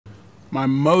My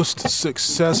most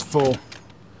successful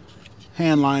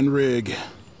handline rig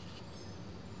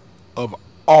of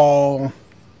all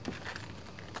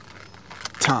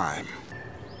time.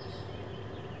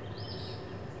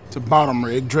 It's a bottom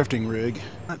rig, drifting rig.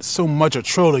 Not so much a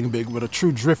trolling rig, but a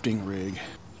true drifting rig.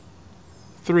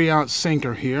 3-ounce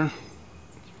sinker here.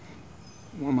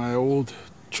 One of my old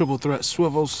triple threat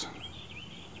Swivels.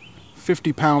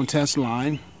 50-pound test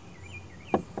line.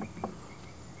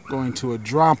 Going to a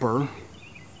dropper.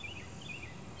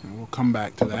 And we'll come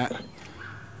back to that.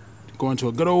 Going to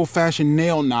a good old-fashioned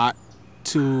nail knot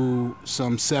to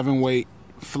some 7-weight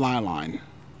fly line.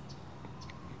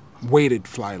 Weighted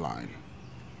fly line.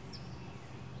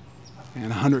 And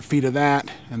 100 feet of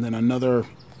that, and then another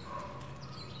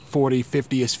 40,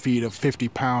 50-ish feet of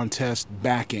 50-pound test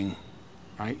backing,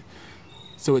 right?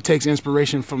 So it takes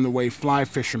inspiration from the way fly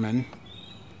fishermen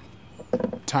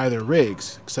tie their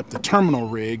rigs, except the terminal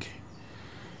rig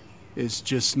is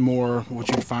just more what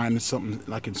you'd find in something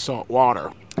like in salt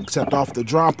water. Except off the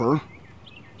dropper,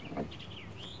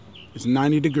 it's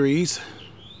 90 degrees.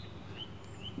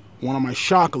 One of my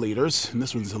shock leaders, and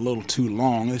this one's a little too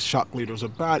long. This shock leader is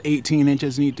about 18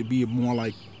 inches, need to be more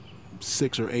like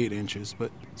 6 or 8 inches,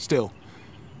 but still.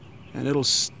 And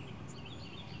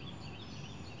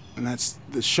that's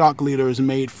the shock leader is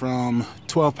made from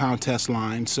 12-pound test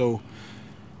line, so,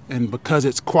 and because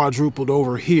it's quadrupled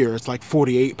over here, it's like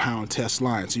 48-pound test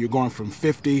line. So you're going from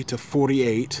 50 to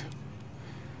 48,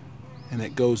 and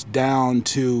it goes down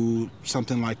to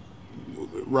something like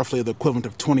roughly the equivalent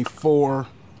of 24.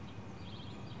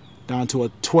 Down to a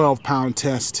 12-pound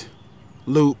test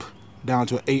loop, down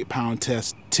to an 8-pound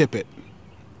test tippet,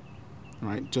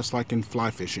 right? Just like in fly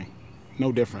fishing,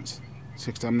 no difference.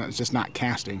 It's just not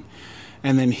casting.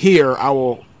 And then here I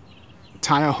will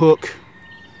tie a hook,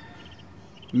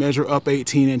 measure up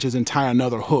 18 inches, and tie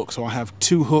another hook. So I have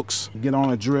 2 hooks. Get on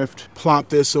a drift, plop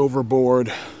this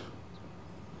overboard,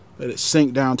 let it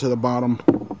sink down to the bottom.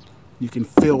 You can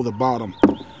feel the bottom.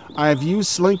 I have used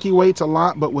slinky weights a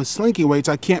lot, but with slinky weights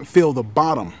I can't feel the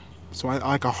bottom. So I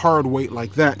like a hard weight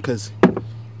like that because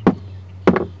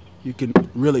you can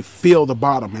really feel the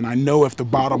bottom. And I know if the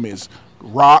bottom is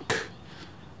rock,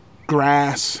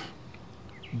 grass,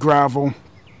 gravel,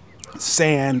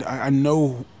 sand. I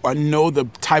know the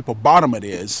type of bottom it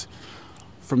is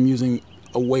from using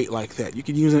a weight like that. You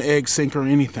could use an egg sinker or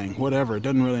anything, whatever, it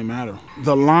doesn't really matter.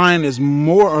 The line is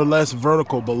more or less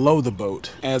vertical below the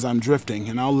boat as I'm drifting,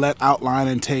 and I'll let outline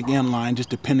and take inline just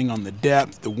depending on the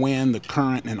depth, the wind, the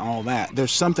current, and all that.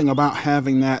 There's something about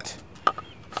having that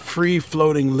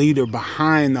free-floating leader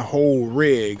behind the whole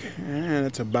rig, and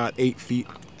it's about 8 feet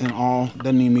in all.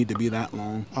 Doesn't even need to be that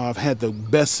long. I've had the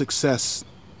best success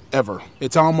ever.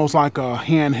 It's almost like a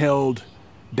handheld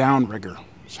downrigger.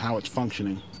 That's how it's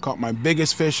functioning. Caught my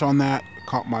biggest fish on that,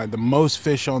 caught the most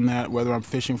fish on that, whether I'm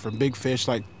fishing for big fish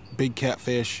like big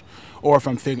catfish or if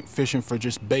I'm fishing for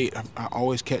just bait. I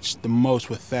always catch the most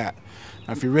with that.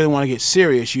 Now, if you really want to get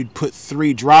serious, you'd put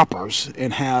 3 droppers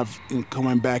and have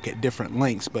coming back at different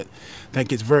lengths, but that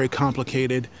gets very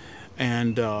complicated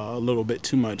and a little bit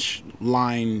too much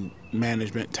line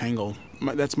management tangle.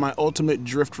 That's my ultimate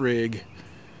drift rig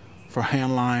for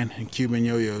handline and Cuban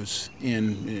Yoyos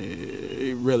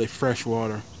in really fresh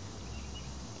water.